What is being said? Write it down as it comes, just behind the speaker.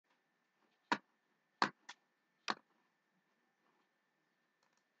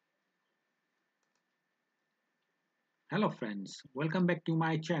Hello friends, welcome back to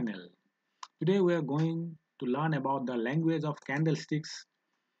my channel. Today we are going to learn about the language of candlesticks.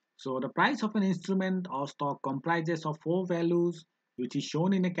 So the price of an instrument or stock comprises of four values which is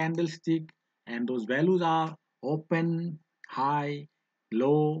shown in a candlestick, and those values are open, high,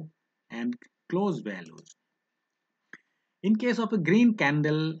 low and close values. In case of a green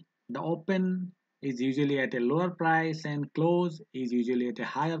candle, the open is usually at a lower price and close is usually at a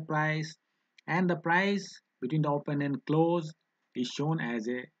higher price, and the price between the open and close is shown as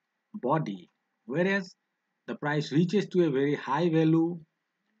a body, whereas the price reaches to a very high value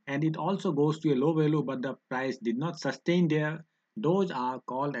and it also goes to a low value but the price did not sustain there. Those are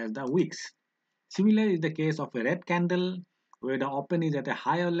called as the wicks. Similar is the case of a red candle where the open is at a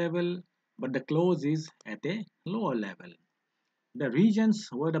higher level but the close is at a lower level. The regions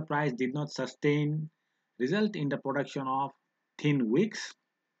where the price did not sustain result in the production of thin wicks,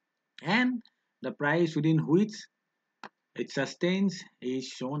 and the price within which it sustains is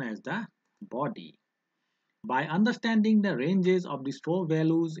shown as the body. By understanding the ranges of these four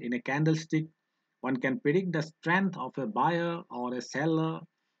values in a candlestick, one can predict the strength of a buyer or a seller,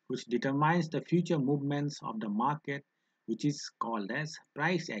 which determines the future movements of the market, which is called as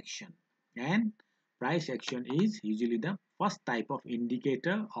price action. And price action is usually the first type of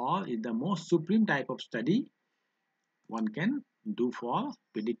indicator or is the most supreme type of study one can do for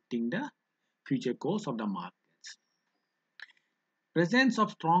predicting the future course of the markets. Presence of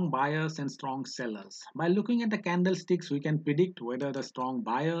strong buyers and strong sellers. By looking at the candlesticks, we can predict whether the strong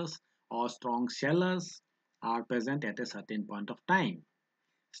buyers or strong sellers are present at a certain point of time.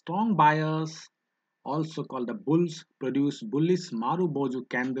 Strong buyers, also called the bulls, produce bullish Marubozu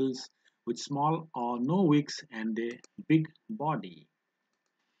candles with small or no wicks and a big body.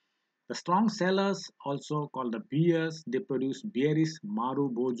 The strong sellers, also called the bears, they produce bearish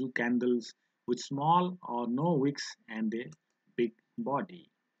Marubozu candles with small or no wicks and a big body.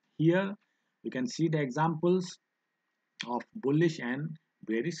 Here we can see the examples of bullish and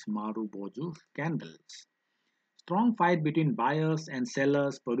bearish Marubozu candles. Strong fight between buyers and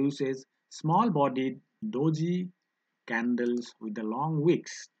sellers produces small-bodied doji candles with the long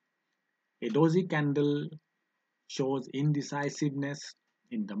wicks. A doji candle shows indecisiveness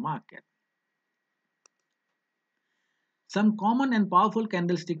in the market. Some common and powerful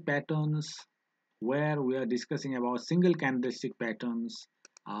candlestick patterns where we are discussing about single candlestick patterns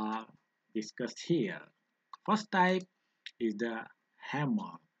are discussed here. First type is the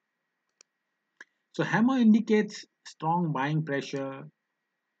hammer. So hammer indicates strong buying pressure,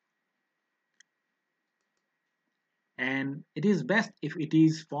 and it is best if it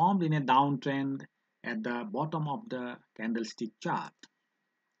is formed in a downtrend at the bottom of the candlestick chart.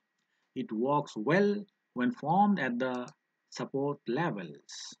 It works well when formed at the support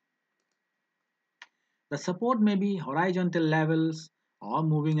levels. The support may be horizontal levels or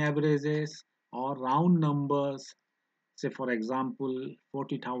moving averages or round numbers, say for example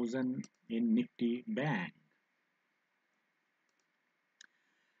 40,000 in Nifty Bank.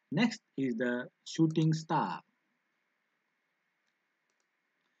 Next is the shooting star.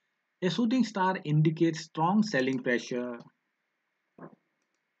 A shooting star indicates strong selling pressure.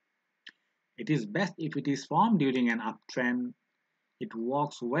 It is best if it is formed during an uptrend. It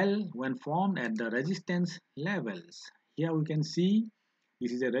works well when formed at the resistance levels. Here we can see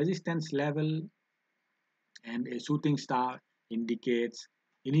this is a resistance level and a shooting star indicates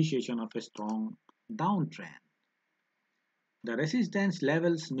initiation of a strong downtrend. The resistance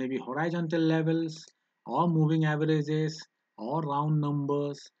levels may be horizontal levels or moving averages or round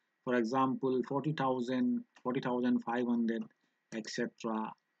numbers, for example 40,000, 40,500,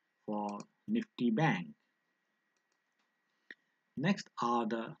 etc. for Nifty Bank. Next are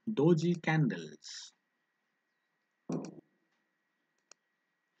the doji candles. A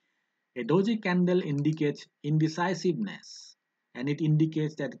doji candle indicates indecisiveness and it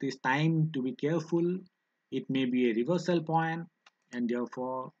indicates that it is time to be careful. It may be a reversal point and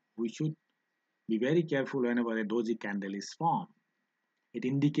therefore we should be very careful whenever a doji candle is formed. It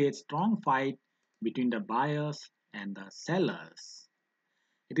indicates strong fight between the buyers and the sellers.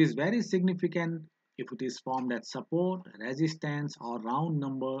 It is very significant if it is formed at support, resistance or round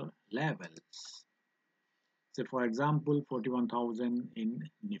number levels. Say for example 41,000 in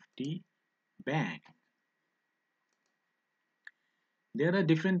Nifty Bank. There are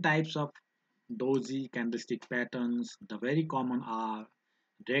different types of doji candlestick patterns. The very common are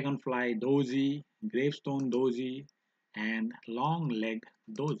dragonfly doji, gravestone doji and long leg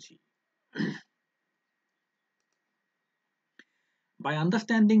doji. By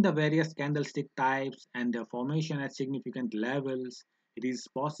understanding the various candlestick types and their formation at significant levels, it is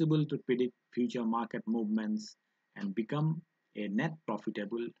possible to predict future market movements and become a net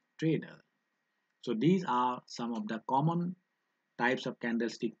profitable trader. So these are some of the common types of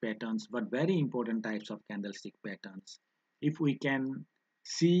candlestick patterns, but very important types of candlestick patterns. If we can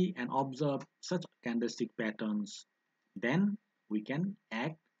see and observe such candlestick patterns, then we can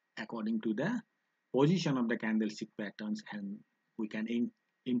act according to the position of the candlestick patterns, and we can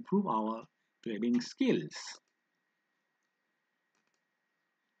improve our trading skills.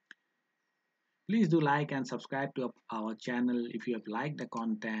 Please do like and subscribe to our channel if you have liked the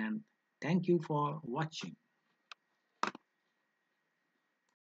content. Thank you for watching.